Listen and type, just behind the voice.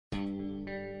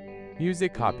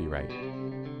Music copyright.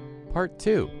 Part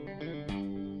 2.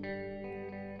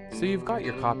 So you've got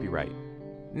your copyright.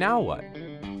 Now what?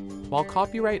 While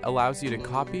copyright allows you to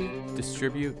copy,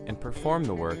 distribute, and perform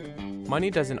the work,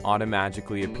 money doesn't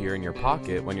automatically appear in your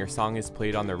pocket when your song is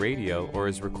played on the radio or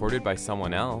is recorded by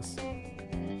someone else.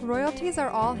 Royalties are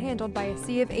all handled by a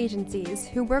sea of agencies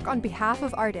who work on behalf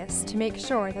of artists to make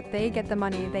sure that they get the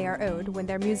money they are owed when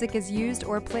their music is used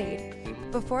or played.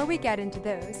 Before we get into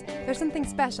those, there's something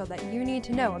special that you need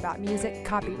to know about music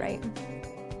copyright.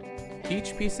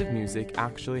 Each piece of music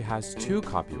actually has 2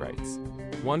 copyrights,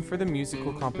 one for the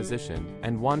musical composition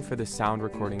and one for the sound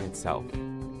recording itself.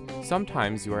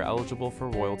 Sometimes you are eligible for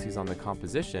royalties on the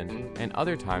composition and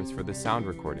other times for the sound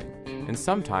recording, and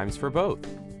sometimes for both.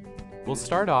 We'll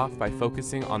start off by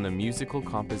focusing on the musical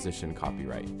composition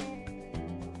copyright.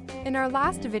 In our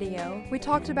last video, we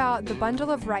talked about the bundle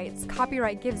of rights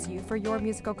copyright gives you for your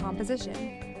musical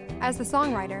composition. As the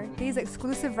songwriter, these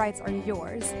exclusive rights are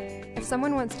yours. If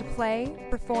someone wants to play,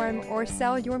 perform, or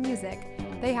sell your music,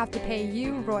 they have to pay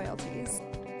you royalties.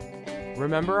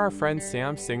 Remember our friend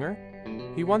Sam Singer?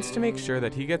 He wants to make sure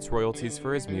that he gets royalties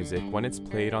for his music when it's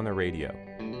played on the radio.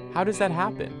 How does that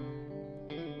happen?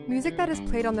 Music that is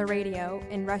played on the radio,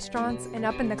 in restaurants, and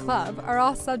up in the club are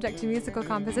all subject to musical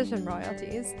composition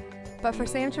royalties. But for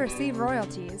Sam to receive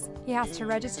royalties, he has to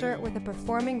register with a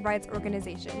performing rights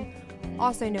organization,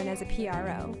 also known as a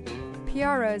PRO.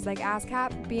 PROs like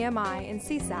ASCAP, BMI, and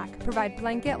CSAC provide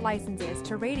blanket licenses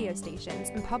to radio stations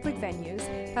and public venues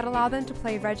that allow them to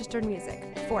play registered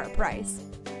music for a price.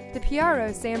 The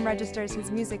PRO Sam registers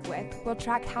his music with will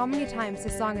track how many times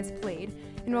his song is played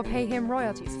and will pay him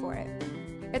royalties for it.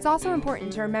 It's also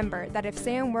important to remember that if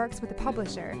Sam works with a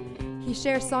publisher, he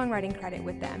shares songwriting credit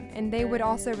with them, and they would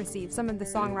also receive some of the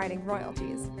songwriting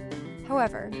royalties.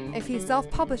 However, if he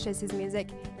self-publishes his music,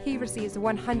 he receives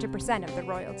 100% of the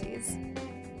royalties.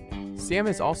 Sam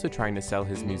is also trying to sell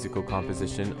his musical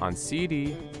composition on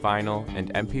CD, vinyl,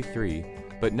 and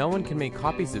MP3, but no one can make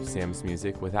copies of Sam's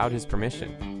music without his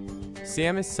permission.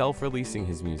 Sam is self-releasing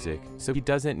his music, so he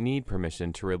doesn't need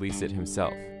permission to release it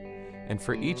himself. And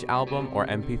for each album or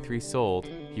MP3 sold,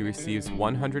 he receives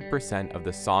 100% of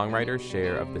the songwriter's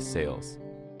share of the sales.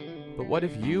 But what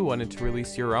if you wanted to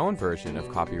release your own version of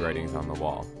Copywritings on the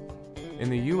Wall? In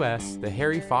the US, the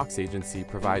Harry Fox Agency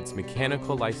provides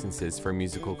mechanical licenses for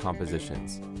musical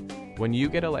compositions. When you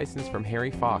get a license from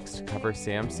Harry Fox to cover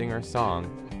Sam Singer's song,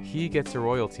 he gets a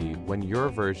royalty when your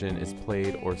version is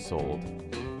played or sold.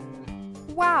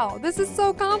 Wow, this is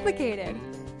so complicated!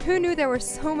 Who knew there were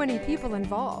so many people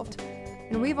involved?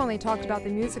 And we've only talked about the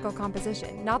musical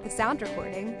composition, not the sound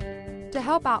recording. To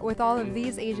help out with all of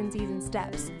these agencies and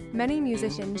steps, many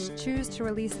musicians choose to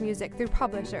release music through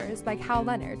publishers like Hal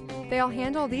Leonard. They'll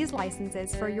handle these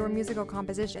licenses for your musical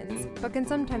compositions, but can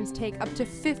sometimes take up to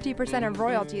 50% of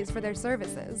royalties for their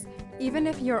services. Even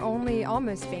if you're only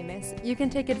almost famous, you can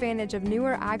take advantage of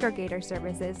newer aggregator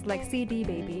services like CD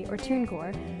Baby or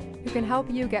TuneCore, who can help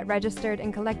you get registered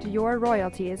and collect your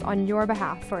royalties on your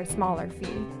behalf for a smaller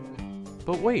fee.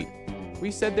 But wait,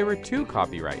 we said there were 2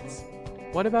 copyrights.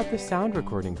 What about the sound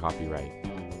recording copyright?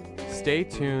 Stay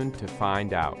tuned to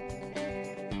find out.